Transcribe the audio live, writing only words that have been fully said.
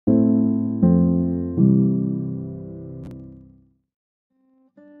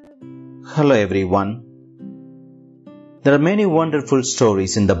Hello everyone. There are many wonderful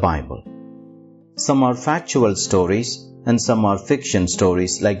stories in the Bible. Some are factual stories and some are fiction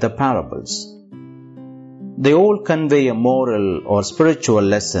stories like the parables. They all convey a moral or spiritual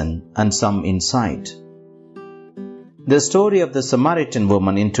lesson and some insight. The story of the Samaritan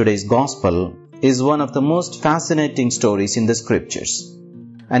woman in today's Gospel is one of the most fascinating stories in the Scriptures,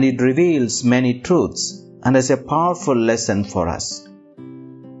 and it reveals many truths and is a powerful lesson for us.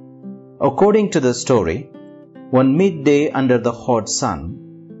 According to the story, one midday under the hot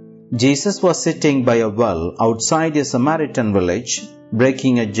sun, Jesus was sitting by a well outside a Samaritan village,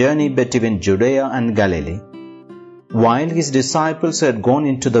 breaking a journey between Judea and Galilee, while his disciples had gone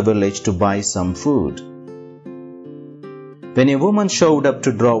into the village to buy some food. When a woman showed up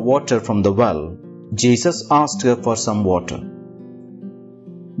to draw water from the well, Jesus asked her for some water.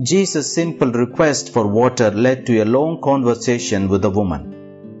 Jesus' simple request for water led to a long conversation with the woman.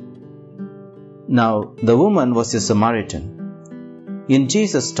 Now, the woman was a Samaritan. In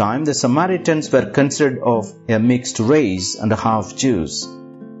Jesus' time, the Samaritans were considered of a mixed race and half Jews,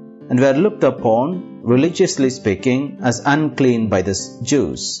 and were looked upon, religiously speaking, as unclean by the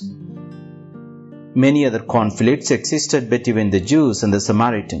Jews. Many other conflicts existed between the Jews and the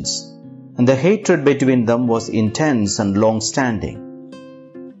Samaritans, and the hatred between them was intense and long-standing.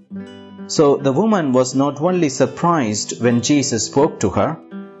 So the woman was not only surprised when Jesus spoke to her,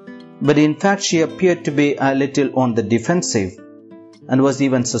 but in fact she appeared to be a little on the defensive and was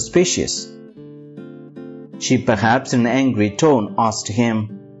even suspicious. She perhaps in an angry tone asked him,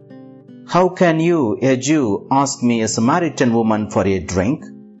 "How can you, a Jew, ask me, a Samaritan woman, for a drink?"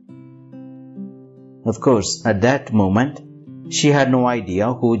 Of course, at that moment, she had no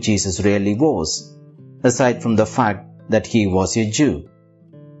idea who Jesus really was, aside from the fact that he was a Jew.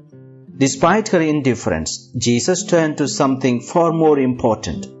 Despite her indifference, Jesus turned to something far more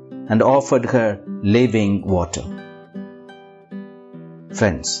important and offered her living water.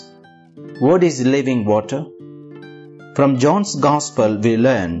 Friends, what is living water? From John's Gospel, we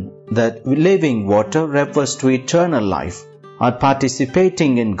learn that living water refers to eternal life or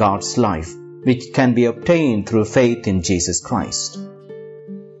participating in God's life, which can be obtained through faith in Jesus Christ.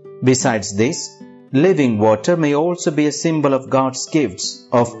 Besides this, living water may also be a symbol of God's gifts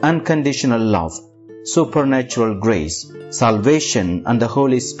of unconditional love, supernatural grace, salvation, and the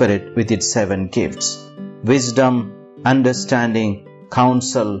Holy Spirit with its 7 gifts: wisdom, understanding,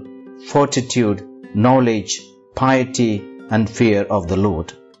 counsel, fortitude, knowledge, piety, and fear of the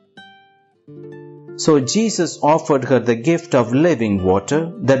Lord. So Jesus offered her the gift of living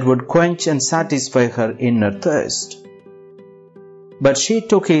water that would quench and satisfy her inner thirst. But she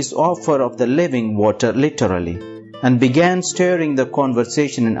took his offer of the living water literally and began steering the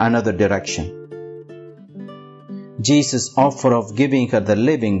conversation in another direction. Jesus' offer of giving her the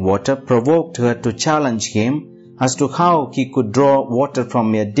living water provoked her to challenge him as to how he could draw water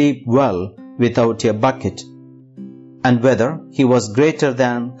from a deep well without a bucket, and whether he was greater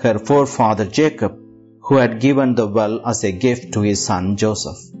than her forefather Jacob, who had given the well as a gift to his son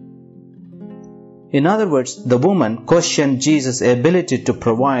Joseph. In other words, the woman questioned Jesus' ability to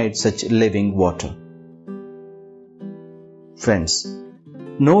provide such living water. Friends,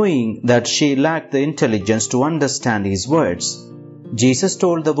 knowing that she lacked the intelligence to understand his words, Jesus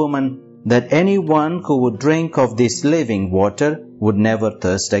told the woman that anyone who would drink of this living water would never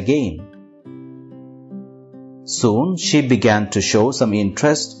thirst again. Soon she began to show some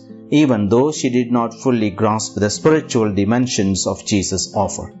interest, even though she did not fully grasp the spiritual dimensions of Jesus'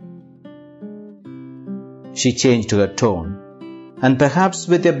 offer. She changed her tone, and perhaps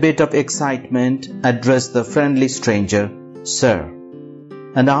with a bit of excitement addressed the friendly stranger, "Sir,"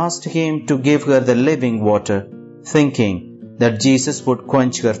 and asked him to give her the living water, thinking that Jesus would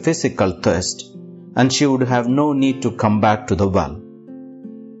quench her physical thirst, and she would have no need to come back to the well.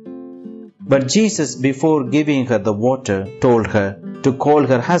 But Jesus, before giving her the water, told her to call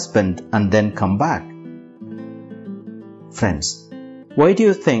her husband and then come back. Friends, why do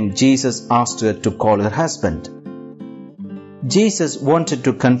you think Jesus asked her to call her husband? Jesus wanted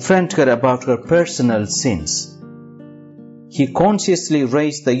to confront her about her personal sins. He consciously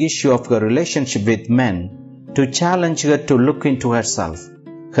raised the issue of her relationship with men to challenge her to look into herself,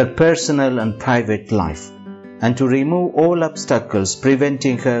 her personal and private life, and to remove all obstacles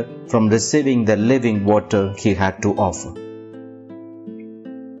preventing her from receiving the living water he had to offer.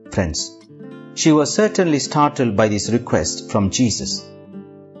 Friends, she was certainly startled by this request from Jesus.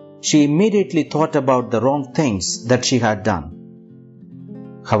 She immediately thought about the wrong things that she had done.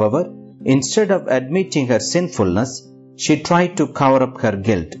 However, instead of admitting her sinfulness, she tried to cover up her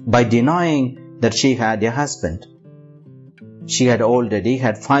guilt by denying that she had a husband. she had already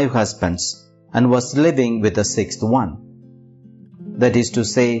had 5 husbands and was living with the 6th one. That is to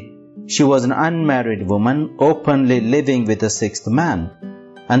say, she was an unmarried woman openly living with the 6th man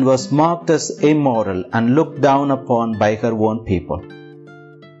and was marked as immoral and looked down upon by her own people.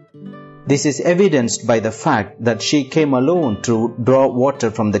 This is evidenced by the fact that she came alone to draw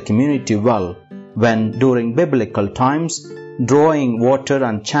water from the community well when, during biblical times, drawing water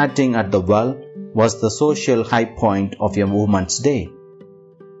and chatting at the well was the social high point of a woman's day.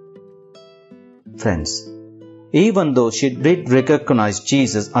 Friends, even though she did recognize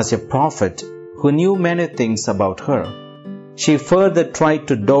Jesus as a prophet who knew many things about her, she further tried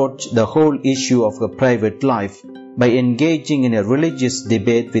to dodge the whole issue of her private life by engaging in a religious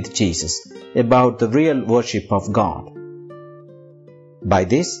debate with Jesus about the real worship of God. By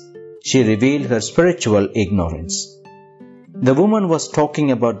this, she revealed her spiritual ignorance. The woman was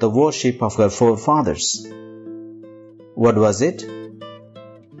talking about the worship of her forefathers. What was it?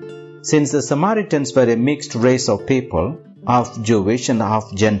 Since the Samaritans were a mixed race of people, half Jewish and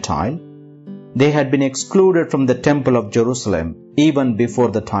half Gentile, they had been excluded from the Temple of Jerusalem even before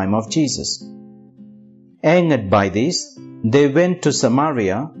the time of Jesus. Angered by this, they went to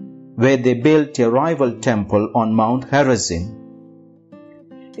Samaria, where they built a rival temple on Mount Gerizim.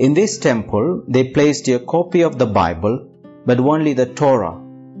 In this temple, they placed a copy of the Bible, but only the Torah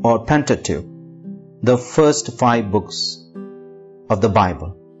or Pentateuch, the first 5 books of the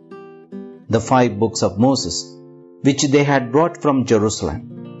Bible, the 5 books of Moses, which they had brought from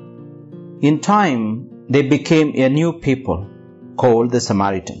Jerusalem. In time, they became a new people called the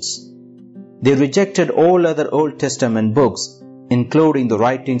Samaritans. They rejected all other Old Testament books, including the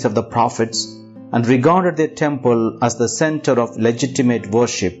writings of the prophets, and regarded their temple as the center of legitimate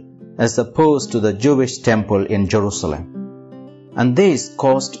worship as opposed to the Jewish temple in Jerusalem. And this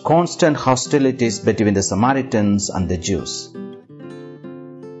caused constant hostilities between the Samaritans and the Jews.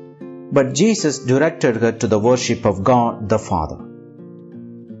 But Jesus directed her to the worship of God the Father.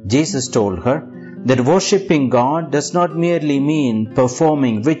 Jesus told her that worshipping God does not merely mean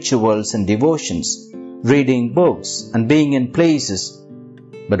performing rituals and devotions, reading books and being in places,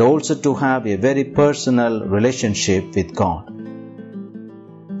 but also to have a very personal relationship with God.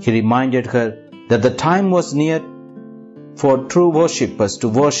 He reminded her that the time was near for true worshippers to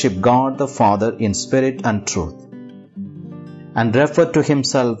worship God the Father in spirit and truth, and referred to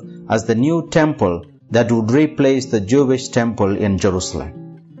himself as the new temple that would replace the Jewish temple in Jerusalem.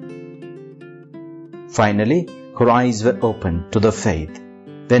 Finally, her eyes were opened to the faith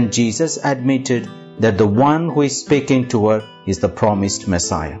when Jesus admitted that the one who is speaking to her is the promised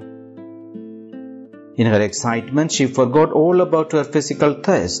Messiah. In her excitement, she forgot all about her physical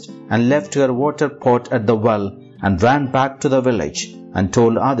thirst and left her water pot at the well and ran back to the village and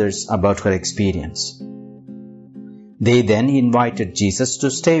told others about her experience. They then invited Jesus to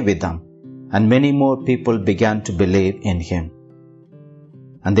stay with them, and many more people began to believe in him.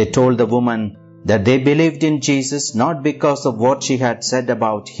 And they told the woman that they believed in Jesus not because of what she had said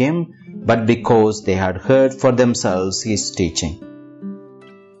about him, but because they had heard for themselves his teaching.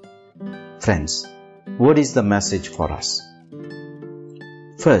 Friends, what is the message for us?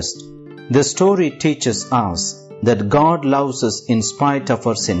 First, the story teaches us that God loves us in spite of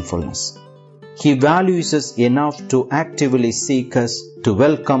our sinfulness. He values us enough to actively seek us, to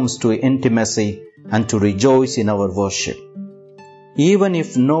welcome us to intimacy, and to rejoice in our worship. Even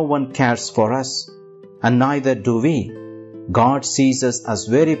if no one cares for us, and neither do we, God sees us as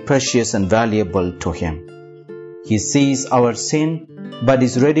very precious and valuable to him. He sees our sin, but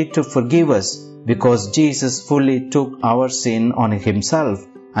is ready to forgive us because Jesus fully took our sin on himself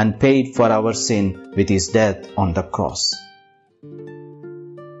and paid for our sin with his death on the cross.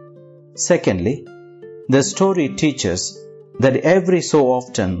 Secondly, the story teaches that every so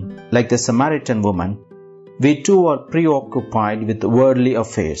often, like the Samaritan woman, we too are preoccupied with worldly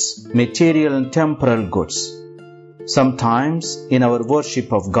affairs, material and temporal goods. Sometimes, in our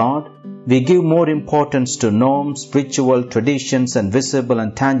worship of God, we give more importance to norms, ritual, traditions, and visible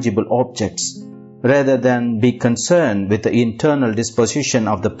and tangible objects, rather than be concerned with the internal disposition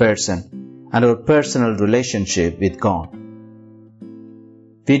of the person and our personal relationship with God.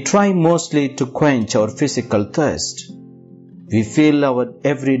 We try mostly to quench our physical thirst. We fill our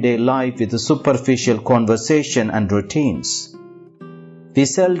everyday life with superficial conversation and routines. We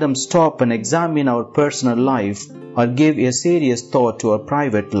seldom stop and examine our personal life or give a serious thought to our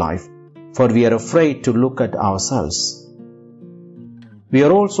private life, for we are afraid to look at ourselves. We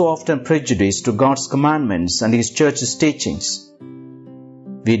are also often prejudiced to God's commandments and His church's teachings.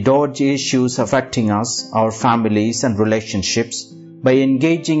 We dodge issues affecting us, our families and relationships by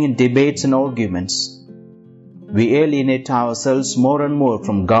engaging in debates and arguments. we alienate ourselves more and more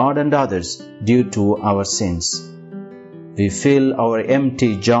from God and others due to our sins. We fill our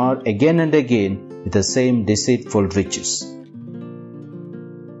empty jar again and again with the same deceitful riches.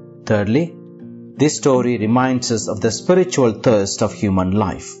 Thirdly, this story reminds us of the spiritual thirst of human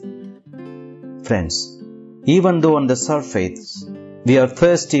life. Friends, even though on the surface we are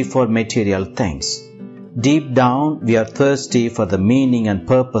thirsty for material things, deep down we are thirsty for the meaning and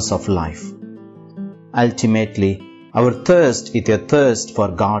purpose of life. Ultimately, our thirst is a thirst for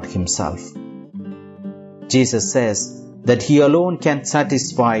God Himself. Jesus says that He alone can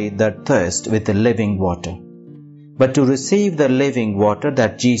satisfy that thirst with the living water. But to receive the living water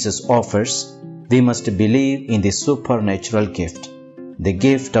that Jesus offers, we must believe in the supernatural gift, the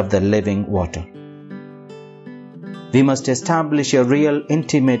gift of the living water. We must establish a real,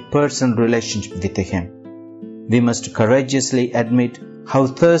 intimate, personal relationship with Him. We must courageously admit how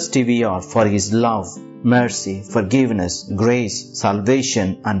thirsty we are for His love, mercy, forgiveness, grace,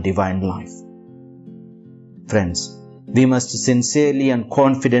 salvation, and divine life. Friends, we must sincerely and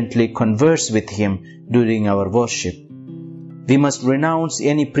confidently converse with Him during our worship. We must renounce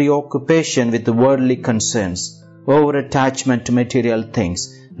any preoccupation with worldly concerns, over-attachment to material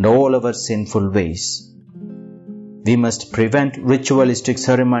things, and all our sinful ways. We must prevent ritualistic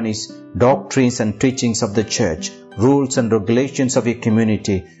ceremonies, doctrines and teachings of the church, rules and regulations of a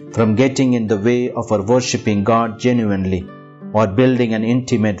community from getting in the way of our worshipping God genuinely or building an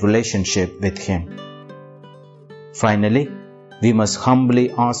intimate relationship with Him. Finally, we must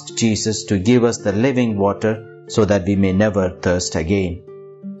humbly ask Jesus to give us the living water so that we may never thirst again.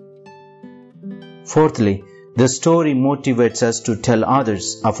 Fourthly, the story motivates us to tell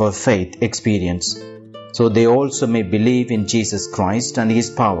others of our faith experience, so they also may believe in Jesus Christ and His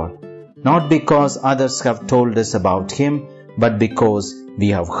power, not because others have told us about Him, but because we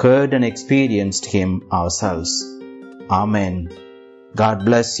have heard and experienced Him ourselves. Amen. God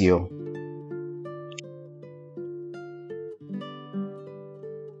bless you.